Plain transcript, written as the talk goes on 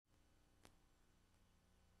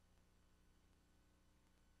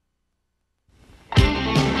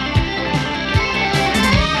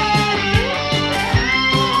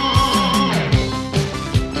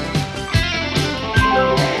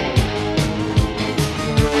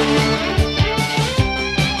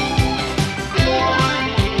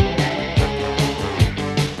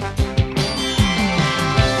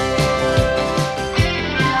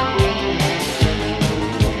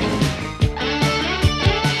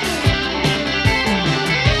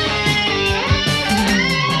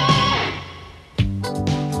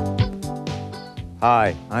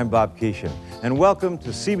Hi, I'm Bob Keeshan, and welcome to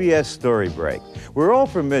CBS Storybreak. We're all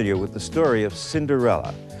familiar with the story of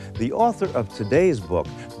Cinderella. The author of today's book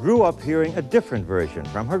grew up hearing a different version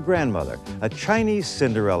from her grandmother, a Chinese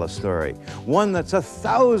Cinderella story, one that's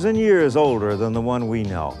 1,000 years older than the one we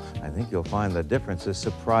know. I think you'll find the differences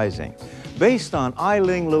surprising. Based on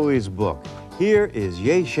Eiling Louie's book, here is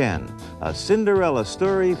Yeh-Shen, a Cinderella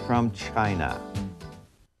story from China.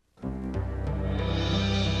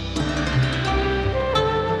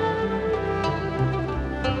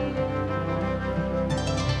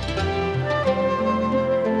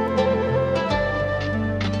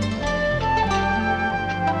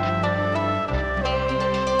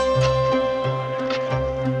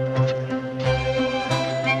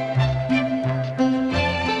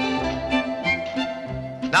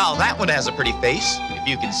 Now that one has a pretty face, if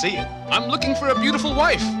you can see it. I'm looking for a beautiful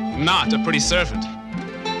wife, not a pretty servant.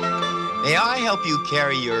 May I help you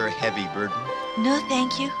carry your heavy burden? No,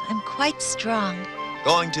 thank you. I'm quite strong.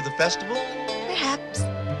 Going to the festival? Perhaps.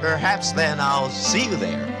 Perhaps then I'll see you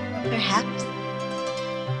there. Perhaps.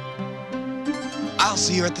 I'll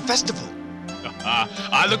see you at the festival.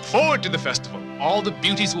 I look forward to the festival. All the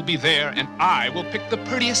beauties will be there, and I will pick the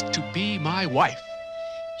prettiest to be my wife.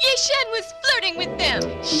 Yeh-Shen was flirting with them.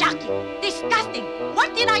 Shocking. Disgusting.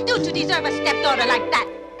 What did I do to deserve a stepdaughter like that?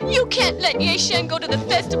 You can't let Yeh-Shen go to the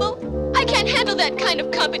festival. I can't handle that kind of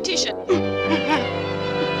competition.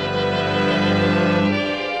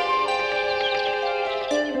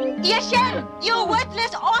 Yeh-Shen, you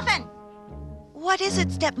worthless orphan. What is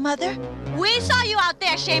it, stepmother? We saw you out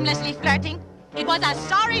there shamelessly flirting. It was a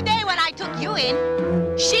sorry day when I took you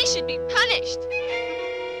in. She should be punished.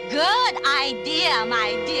 Good idea,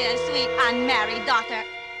 my dear, sweet, unmarried daughter.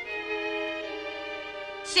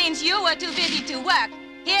 Since you were too busy to work,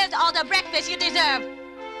 here's all the breakfast you deserve.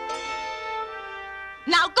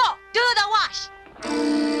 Now go, do the wash.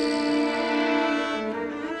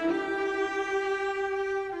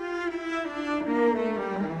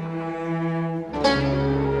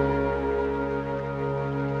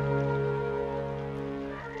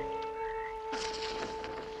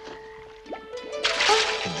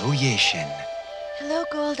 Hello, Yeh-Shen. Hello,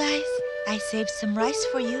 Gold Eyes. I saved some rice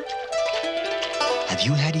for you. Have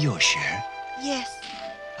you had your share? Yes.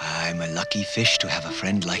 I'm a lucky fish to have a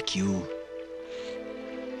friend like you.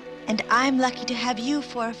 And I'm lucky to have you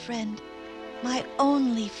for a friend. My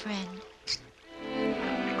only friend.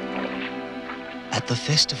 At the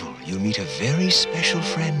festival, you'll meet a very special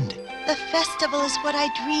friend. The festival is what I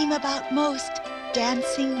dream about most.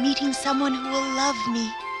 Dancing, meeting someone who will love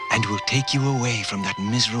me. And will take you away from that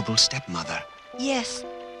miserable stepmother. Yes,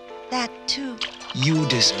 that too. You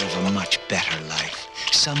deserve a much better life.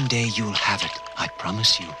 Someday you'll have it, I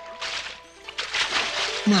promise you.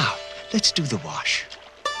 Now, let's do the wash.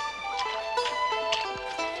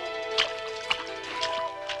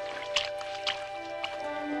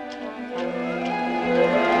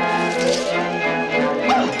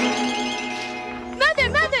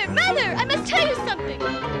 Mother, I must tell you something.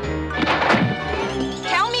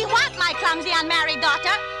 Tell me what, my clumsy unmarried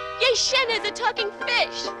daughter? Yeh-Shen is a talking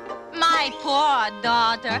fish. My poor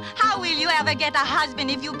daughter, how will you ever get a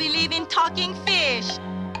husband if you believe in talking fish?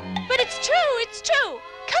 But it's true.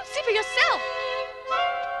 Come see for yourself.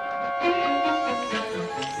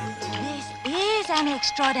 This is an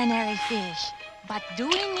extraordinary fish. But do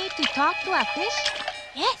we need to talk to a fish?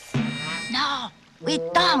 Yes. No, we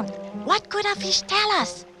don't. What could a fish tell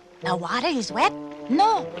us? The water is wet?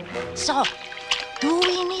 No. So, do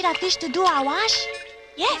we need a fish to do our wash?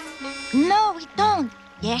 Yes. No, we don't.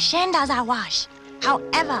 Yeh-Shen does our wash.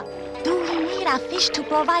 However, do we need a fish to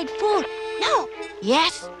provide food? No.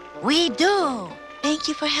 Yes, we do. Thank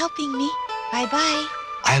you for helping me. Bye-bye.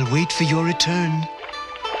 I'll wait for your return.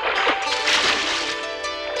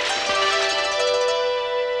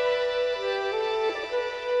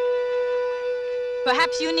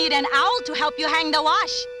 Perhaps you need an owl to help you hang the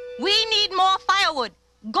wash. We need more firewood.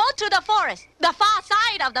 Go to the forest, the far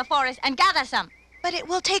side of the forest, and gather some. But it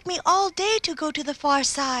will take me all day to go to the far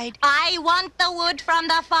side. I want the wood from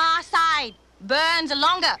the far side. Burns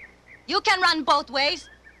longer. You can run both ways.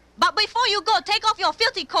 But before you go, take off your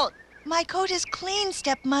filthy coat. My coat is clean,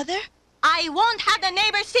 stepmother. I won't have the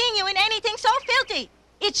neighbors seeing you in anything so filthy.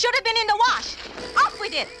 It should have been in the wash. Off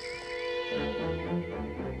with it.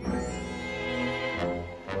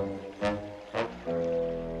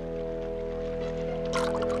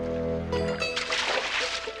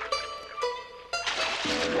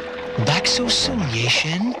 Back so soon,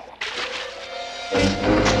 Yeh-Shen?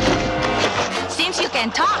 Since you can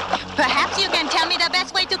talk, perhaps you can tell me the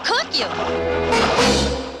best way to cook you.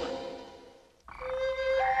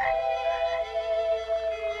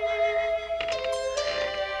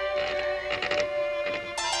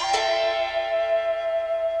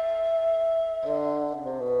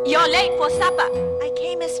 You're late for supper. I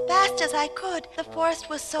came as fast as I could. The forest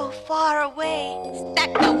was so far away.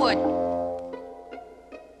 Stack the wood.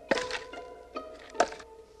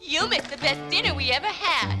 You missed the best dinner we ever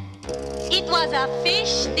had. It was a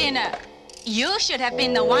fish dinner. You should have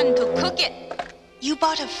been the one to cook it. You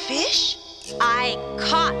bought a fish? I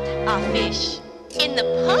caught a fish. In the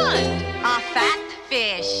pond. A fat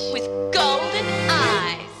fish. With golden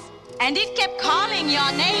eyes. And it kept calling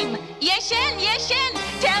your name. Yeh-Shen, Yeh-Shen.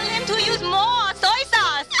 Tell him to use more soy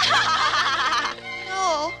sauce.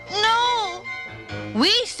 No, no.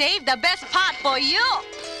 We saved the best part for you.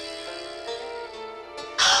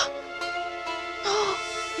 No.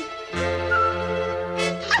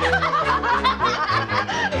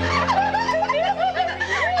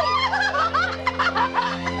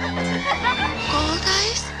 Gold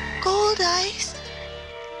eyes? Gold eyes?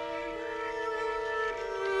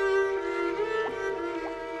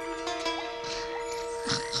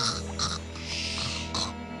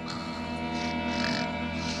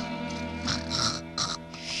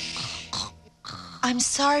 I'm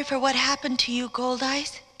sorry for what happened to you, Gold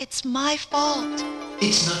Eyes. It's my fault.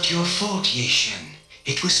 It's not your fault, Yeh-Shen.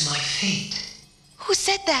 It was my fate. Who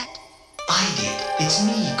said that? I did. It's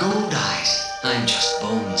me, Gold Eyes. I'm just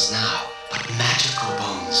bones now, but magical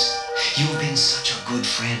bones. You've been such a good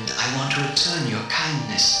friend. I want to return your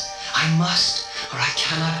kindness. I must, or I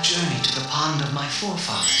cannot journey to the pond of my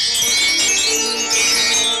forefathers.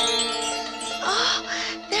 Oh,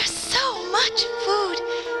 there's so much food.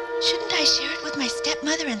 Shouldn't I share it with my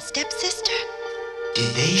stepmother and stepsister?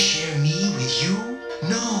 Did they share me with you?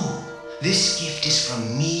 No. This gift is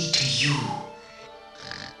from me to you.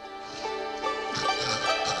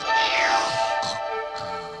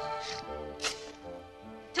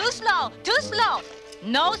 Too slow, too slow.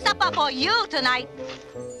 No supper for you tonight.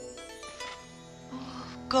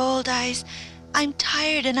 Gold Eyes, I'm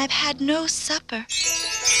tired and I've had no supper.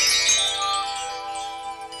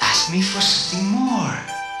 Ask me for something more.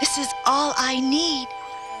 This is all I need.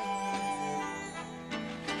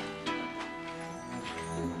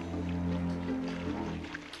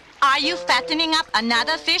 Are you fattening up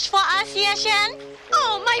another fish for us, Yeh-Shen?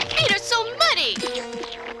 Oh, my feet are so muddy.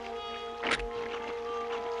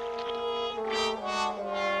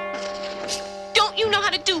 Don't you know how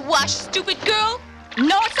to do wash, stupid girl?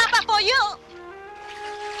 No supper for you.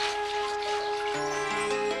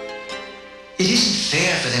 It isn't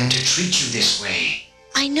fair for them to treat you this way.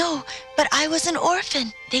 I know, but I was an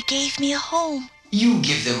orphan. They gave me a home. You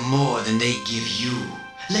give them more than they give you.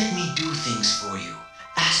 Let me do things for you.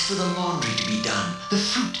 Ask for the laundry to be done, the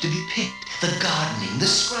fruit to be picked, the gardening, the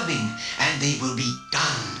scrubbing, and they will be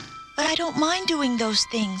done. But I don't mind doing those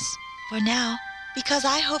things, for now, because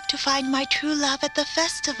I hope to find my true love at the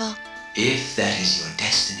festival. If that is your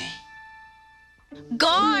destiny.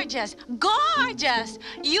 Gorgeous, gorgeous.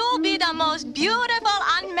 You'll be the most beautiful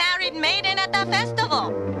unmarried maiden at the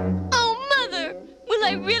festival. Oh, Mother, will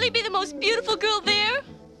I really be the most beautiful girl there?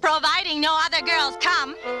 Providing no other girls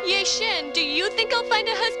come. Yeh-Shen, do you think I'll find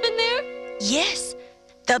a husband there? Yes,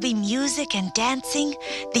 there'll be music and dancing.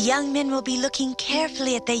 The young men will be looking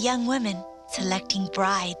carefully at the young women, selecting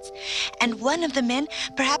brides. And one of the men,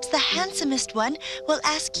 perhaps the handsomest one, will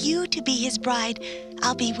ask you to be his bride.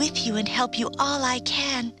 I'll be with you and help you all I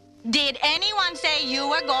can. Did anyone say you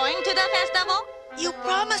were going to the festival? You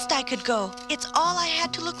promised I could go. It's all I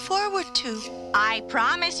had to look forward to. I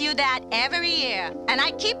promise you that every year. And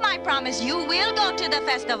I keep my promise you will go to the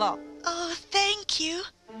festival. Oh, thank you.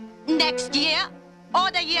 Next year,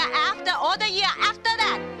 or the year after, or the year after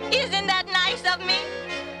that. Isn't that nice of me?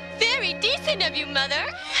 Very decent of you,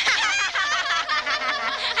 Mother.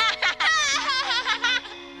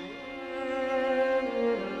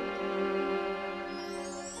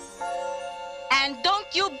 And don't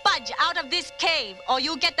you budge out of this cave, or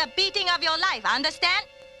you get the beating of your life, understand?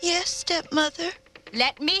 Yes, stepmother.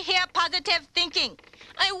 Let me hear positive thinking.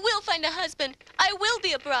 I will find a husband. I will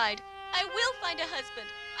be a bride. I will find a husband.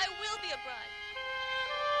 I will be a bride.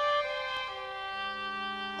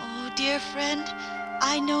 Oh, dear friend,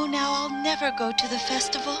 I know now I'll never go to the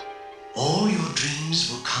festival. All your dreams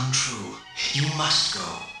will come true. You must go.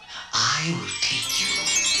 I will take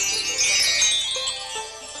you.